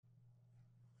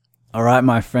All right,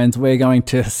 my friends, we're going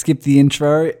to skip the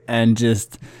intro and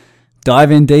just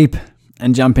dive in deep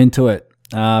and jump into it.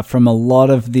 From a lot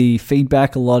of the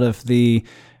feedback, a lot of the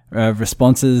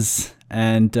responses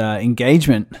and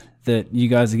engagement that you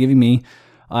guys are giving me,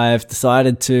 I've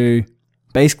decided to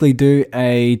basically do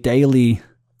a daily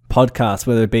podcast,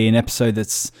 whether it be an episode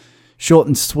that's short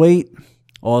and sweet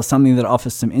or something that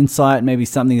offers some insight, maybe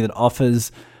something that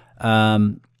offers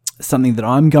something that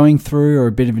I'm going through or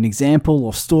a bit of an example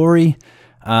or story.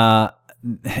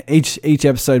 Each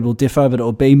episode will differ, but it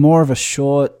will be more of a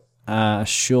short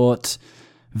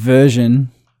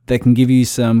version that can give you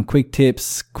some quick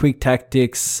tips, quick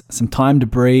tactics, some time to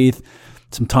breathe,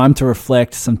 some time to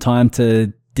reflect, some time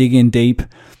to dig in deep,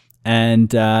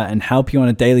 and help you on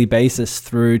a daily basis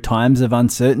through times of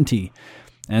uncertainty.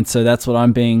 And so that's what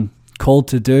I'm being called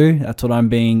to do. That's what I'm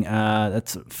being,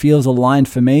 that feels aligned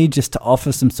for me, just to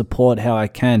offer some support how I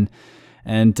can.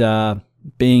 And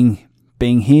being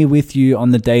here with you on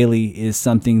the daily is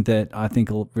something that I think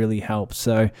will really help.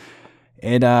 So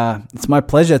it's my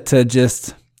pleasure to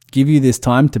just give you this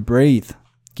time to breathe,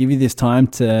 give you this time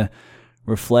to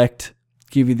reflect,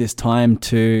 give you this time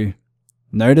to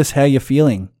notice how you're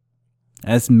feeling.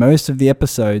 As most of the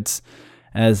episodes,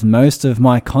 as most of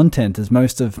my content, as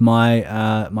most of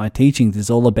my my teachings is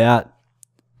all about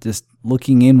just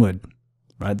looking inward,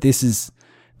 right? These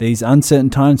uncertain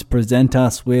times present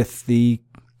us with the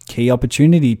key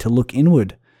opportunity to look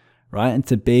inward, right? And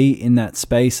to be in that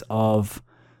space of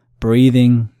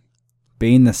breathing,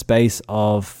 be in the space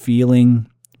of feeling,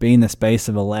 be in the space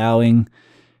of allowing,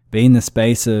 be in the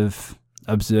space of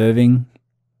observing.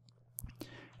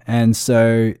 And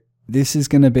so this is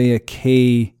going to be a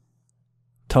key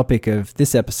topic of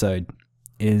this episode,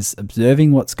 is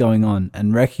observing what's going on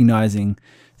and recognizing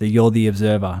that you're the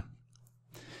observer.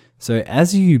 So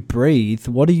as you breathe,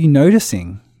 what are you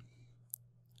noticing?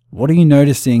 What are you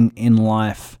noticing in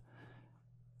life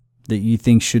that you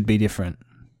think should be different?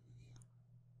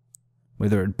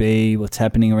 Whether it be what's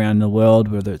happening around the world,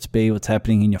 whether it's be what's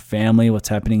happening in your family, what's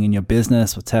happening in your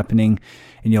business, what's happening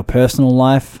in your personal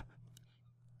life.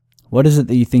 What is it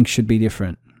that you think should be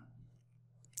different?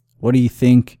 What do you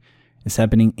think is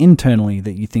happening internally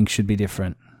that you think should be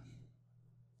different?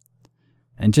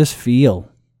 And just feel.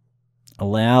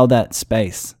 Allow that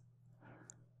space.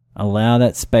 Allow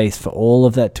that space for all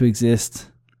of that to exist.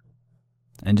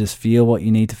 And just feel what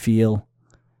you need to feel.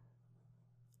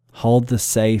 Hold the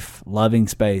safe, loving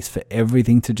space for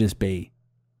everything to just be.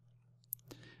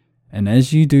 And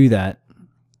as you do that,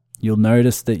 you'll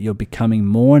notice that you're becoming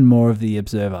more and more of the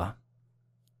observer.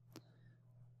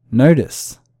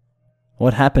 Notice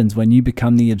what happens when you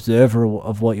become the observer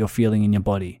of what you're feeling in your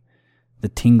body, the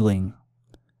tingling,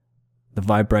 the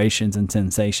vibrations and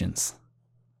sensations.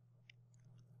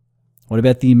 What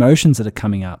about the emotions that are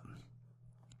coming up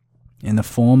in the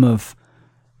form of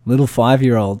little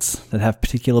 5-year-olds that have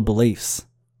particular beliefs?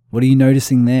 What are you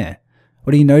noticing there?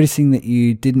 What are you noticing that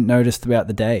you didn't notice throughout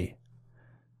the day?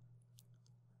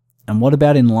 And what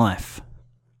about in life?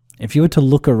 If you were to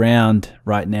look around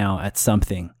right now at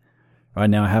something, right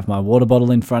now I have my water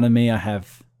bottle in front of me, I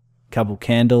have a couple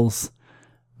candles,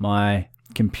 my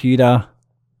computer,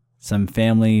 some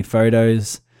family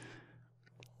photos,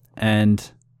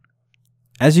 and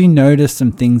as you notice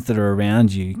some things that are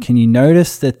around you, can you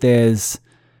notice that there's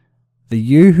the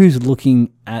you who's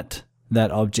looking at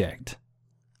that object,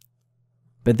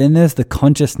 but then there's the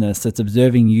consciousness that's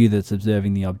observing you, that's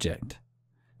observing the object.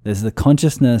 There's the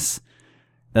consciousness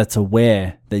that's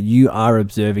aware that you are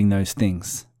observing those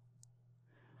things.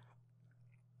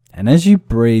 And as you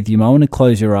breathe, you might want to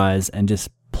close your eyes and just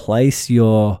place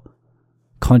your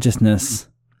consciousness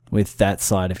with that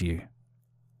side of you.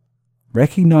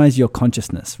 Recognize your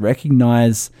consciousness.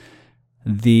 Recognize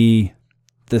the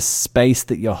space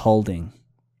that you're holding.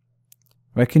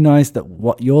 Recognize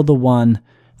that you're the one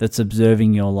that's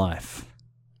observing your life.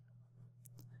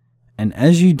 And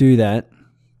as you do that,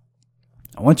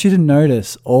 I want you to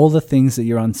notice all the things that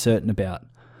you're uncertain about,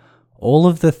 all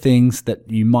of the things that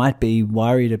you might be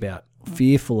worried about,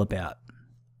 fearful about,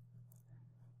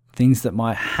 things that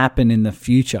might happen in the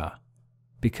future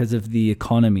because of the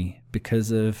economy,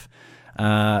 because of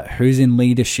who's in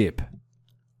leadership,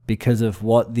 because of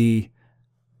what the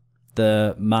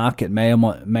market may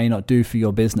or may not do for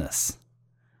your business,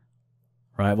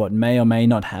 right? What may or may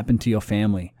not happen to your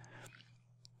family.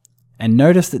 And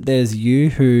notice that there's you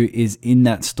who is in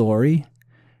that story,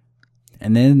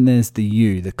 and then there's the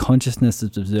you, the consciousness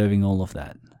that's observing all of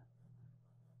that.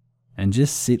 And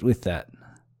just sit with that.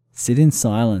 Sit in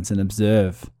silence and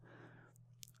observe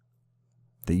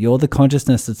that you're the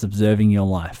consciousness that's observing your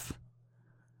life.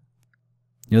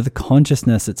 You're the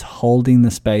consciousness that's holding the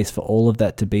space for all of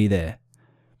that to be there.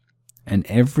 And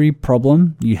every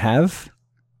problem you have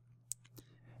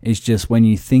is just when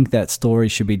you think that story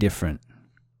should be different.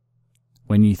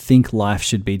 When you think life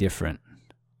should be different.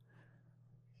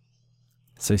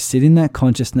 So sit in that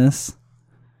consciousness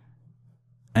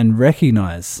and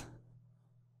recognize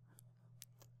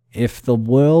if the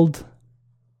world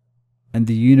and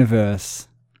the universe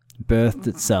birthed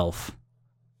itself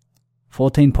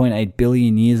 14.8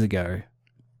 billion years ago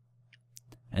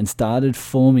and started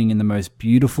forming in the most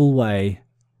beautiful way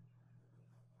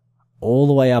all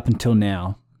the way up until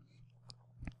now,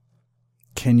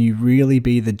 can you really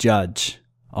be the judge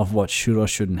of what should or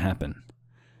shouldn't happen?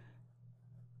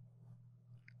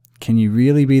 Can you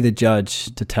really be the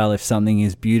judge to tell if something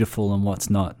is beautiful and what's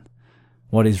not?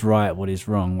 What is right, what is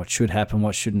wrong, what should happen,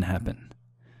 what shouldn't happen?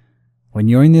 When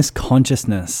you're in this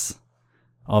consciousness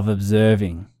of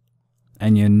observing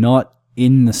and you're not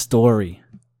in the story,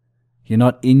 you're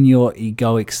not in your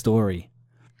egoic story,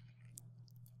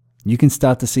 you can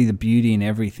start to see the beauty in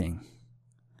everything.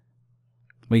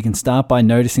 We can start by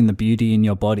noticing the beauty in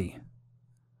your body.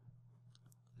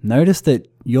 Notice that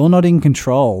you're not in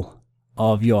control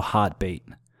of your heartbeat,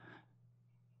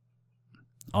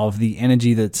 of the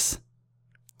energy that's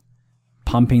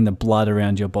pumping the blood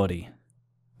around your body,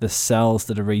 the cells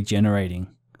that are regenerating,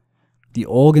 the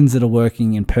organs that are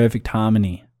working in perfect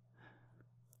harmony.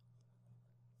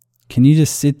 Can you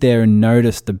just sit there and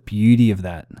notice the beauty of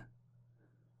that?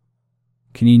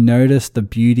 Can you notice the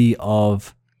beauty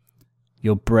of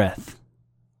your breath?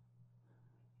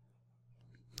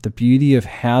 The beauty of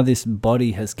how this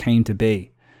body has came to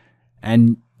be.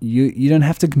 And you don't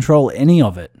have to control any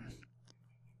of it.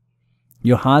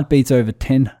 Your heart beats over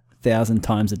 10,000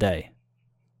 times a day.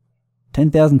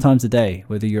 10,000 times a day,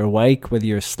 whether you're awake, whether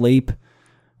you're asleep,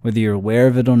 whether you're aware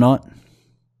of it or not.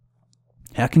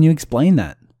 How can you explain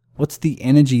that? What's the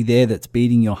energy there that's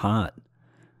beating your heart?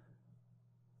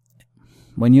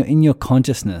 When you're in your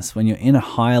consciousness, when you're in a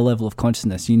higher level of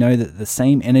consciousness, you know that the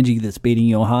same energy that's beating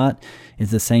your heart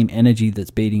is the same energy that's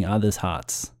beating others'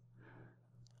 hearts.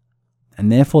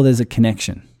 And therefore there's a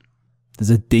connection. There's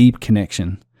a deep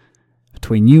connection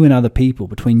between you and other people,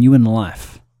 between you and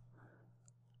life.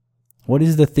 What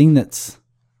is the thing that's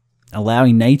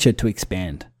allowing nature to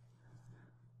expand?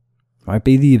 Right?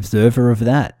 Be the observer of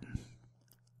that.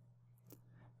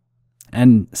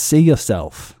 And see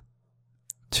yourself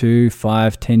 2,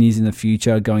 5, 10 years in the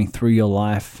future going through your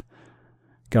life,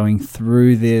 going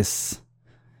through this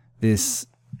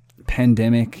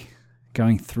pandemic,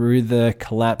 going through the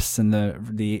collapse and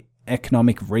the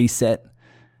economic reset,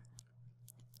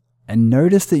 and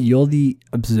notice that you're the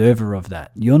observer of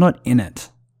that. You're not in it,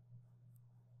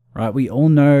 right? We all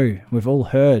know, we've all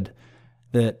heard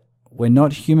that we're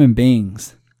not human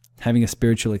beings having a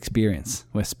spiritual experience.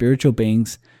 We're spiritual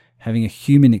beings having a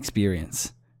human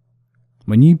experience.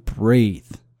 When you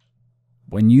breathe,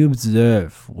 when you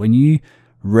observe, when you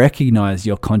recognize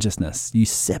your consciousness, you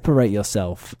separate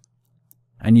yourself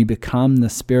and you become the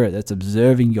spirit that's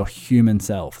observing your human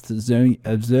self,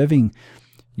 observing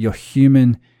your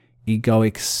human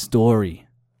egoic story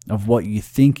of what you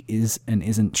think is and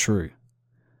isn't true,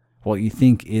 what you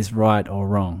think is right or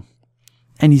wrong.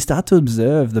 And you start to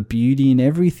observe the beauty in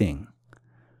everything.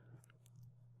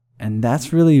 And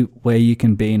that's really where you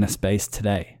can be in a space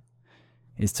today,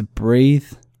 is to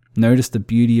breathe, notice the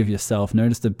beauty of yourself,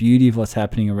 notice the beauty of what's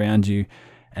happening around you,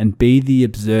 and be the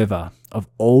observer of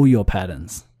all your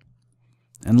patterns.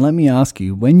 And let me ask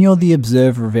you, when you're the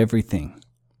observer of everything,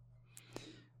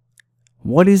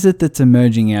 what is it that's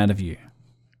emerging out of you?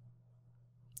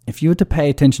 If you were to pay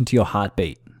attention to your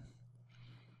heartbeat,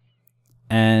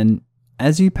 and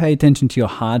as you pay attention to your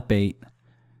heartbeat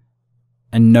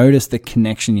and notice the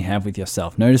connection you have with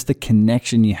yourself, notice the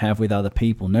connection you have with other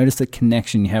people, notice the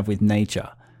connection you have with nature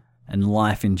and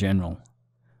life in general,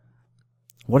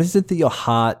 what is it that your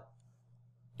heart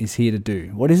is here to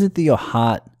do? What is it that your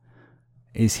heart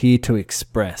is here to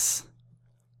express?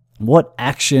 What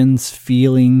actions,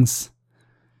 feelings,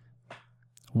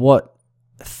 what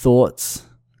thoughts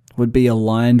would be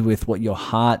aligned with what your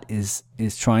heart is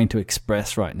trying to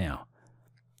express right now?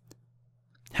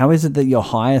 How is it that your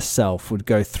higher self would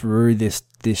go through this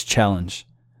challenge?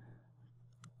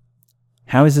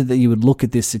 How is it that you would look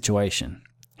at this situation?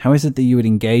 How is it that you would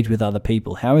engage with other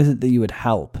people? How is it that you would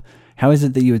help? How is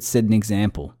it that you would set an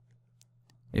example?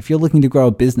 If you're looking to grow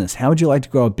a business, how would you like to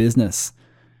grow a business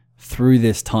through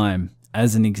this time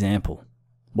as an example?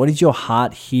 What is your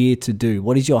heart here to do?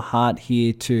 What is your heart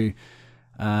here to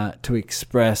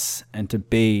express and to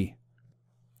be?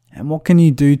 And what can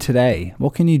you do today?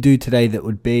 What can you do today that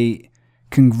would be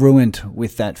congruent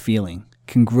with that feeling,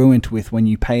 congruent with when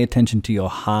you pay attention to your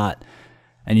heart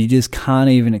and you just can't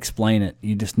even explain it.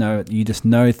 You just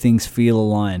know things feel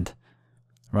aligned,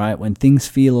 right? When things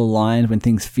feel aligned, when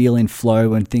things feel in flow,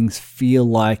 when things feel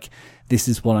like this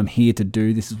is what I'm here to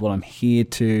do, this is what I'm here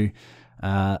to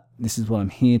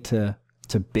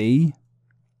be,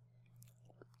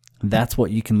 that's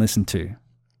what you can listen to.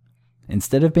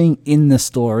 Instead of being in the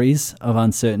stories of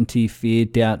uncertainty, fear,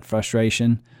 doubt,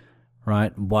 frustration,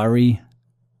 right, worry,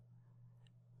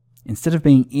 instead of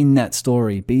being in that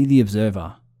story, be the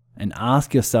observer and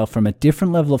ask yourself from a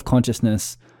different level of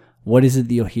consciousness, what is it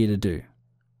that you're here to do?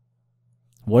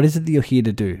 What is it that you're here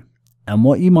to do? And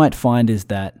what you might find is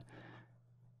that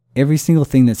every single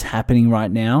thing that's happening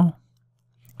right now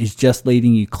is just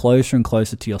leading you closer and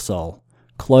closer to your soul,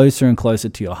 closer and closer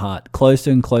to your heart,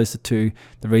 closer and closer to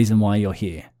the reason why you're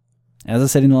here. As I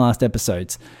said in the last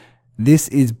episodes, this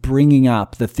is bringing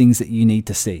up the things that you need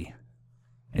to see.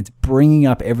 It's bringing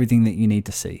up everything that you need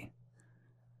to see.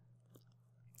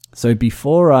 So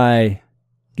before I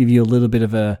give you a little bit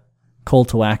of a call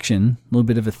to action, a little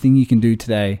bit of a thing you can do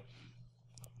today,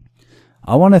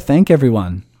 I want to thank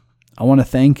everyone. I want to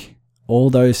thank all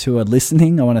those who are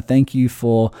listening. I want to thank you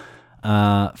for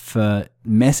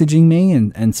messaging me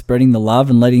and spreading the love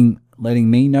and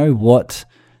letting me know what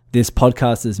this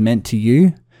podcast has meant to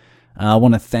you. I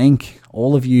want to thank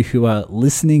all of you who are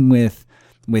listening with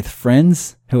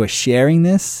friends who are sharing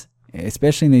this,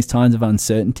 especially in these times of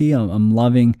uncertainty. I'm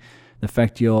loving the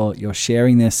fact you're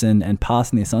sharing this and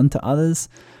passing this on to others.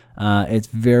 It's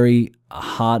very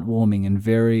heartwarming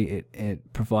and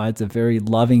it provides a very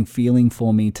loving feeling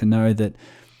for me to know that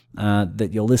that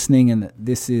you're listening and that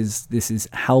this is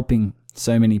helping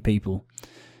so many people.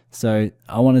 So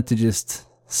I wanted to just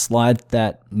slide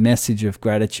that message of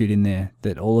gratitude in there,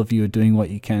 that all of you are doing what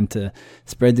you can to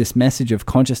spread this message of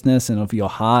consciousness and of your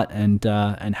heart and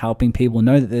helping people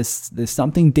know that there's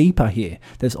something deeper here.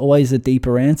 There's always a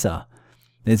deeper answer.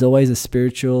 There's always a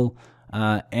spiritual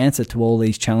answer to all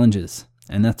these challenges,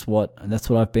 and that's what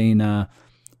I've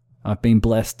been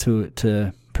blessed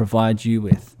to provide you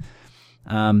with.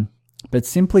 But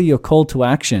simply your call to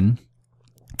action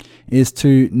is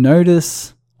to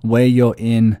notice where you're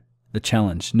in the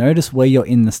challenge. Notice where you're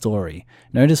in the story.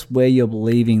 Notice where you're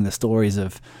believing the stories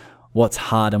of what's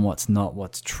hard and what's not,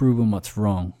 what's true and what's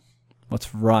wrong,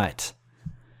 what's right.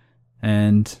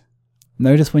 And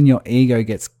notice when your ego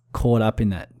gets caught up in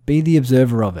that. Be the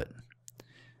observer of it.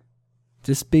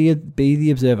 Just be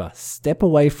the observer. Step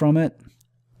away from it.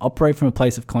 Operate from a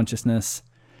place of consciousness.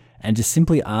 And just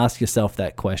simply ask yourself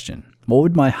that question. What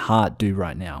would my heart do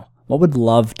right now? What would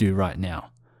love do right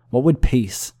now? What would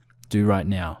peace do right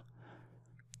now?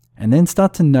 And then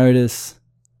start to notice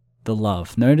the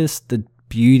love. Notice the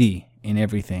beauty in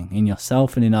everything, in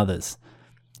yourself and in others,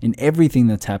 in everything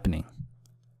that's happening.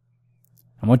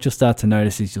 And what you'll start to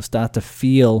notice is you'll start to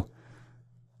feel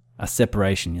a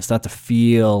separation. You'll start to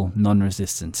feel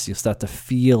non-resistance. You'll start to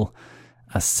feel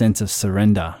a sense of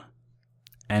surrender.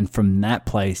 And from that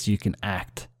place, you can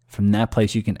act. From that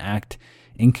place, you can act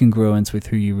in congruence with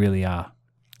who you really are.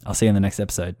 I'll see you in the next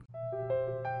episode.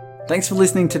 Thanks for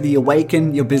listening to the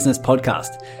Awaken Your Business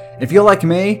podcast. If you're like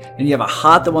me and you have a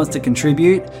heart that wants to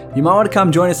contribute, you might want to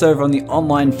come join us over on the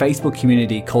online Facebook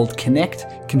community called Connect,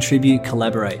 Contribute,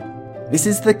 Collaborate. This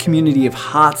is the community of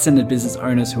heart-centered business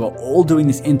owners who are all doing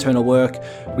this internal work.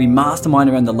 We mastermind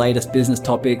around the latest business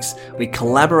topics, we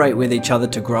collaborate with each other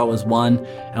to grow as one,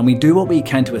 and we do what we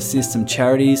can to assist some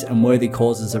charities and worthy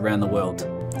causes around the world.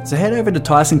 So head over to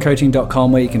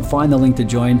tysoncoaching.com where you can find the link to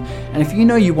join. And if you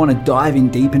know you want to dive in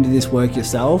deep into this work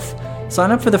yourself,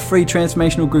 sign up for the free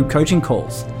transformational group coaching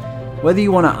calls. Whether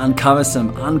you want to uncover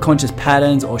some unconscious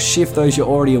patterns or shift those you're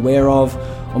already aware of,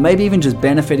 or maybe even just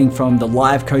benefiting from the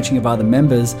live coaching of other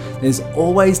members, there's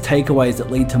always takeaways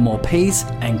that lead to more peace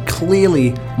and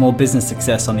clearly more business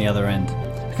success on the other end.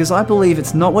 Because I believe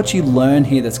it's not what you learn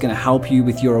here that's going to help you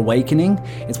with your awakening,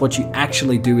 it's what you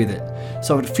actually do with it.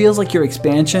 So if it feels like your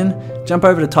expansion, jump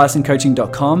over to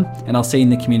tysoncoaching.com and I'll see you in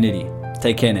the community.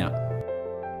 Take care now.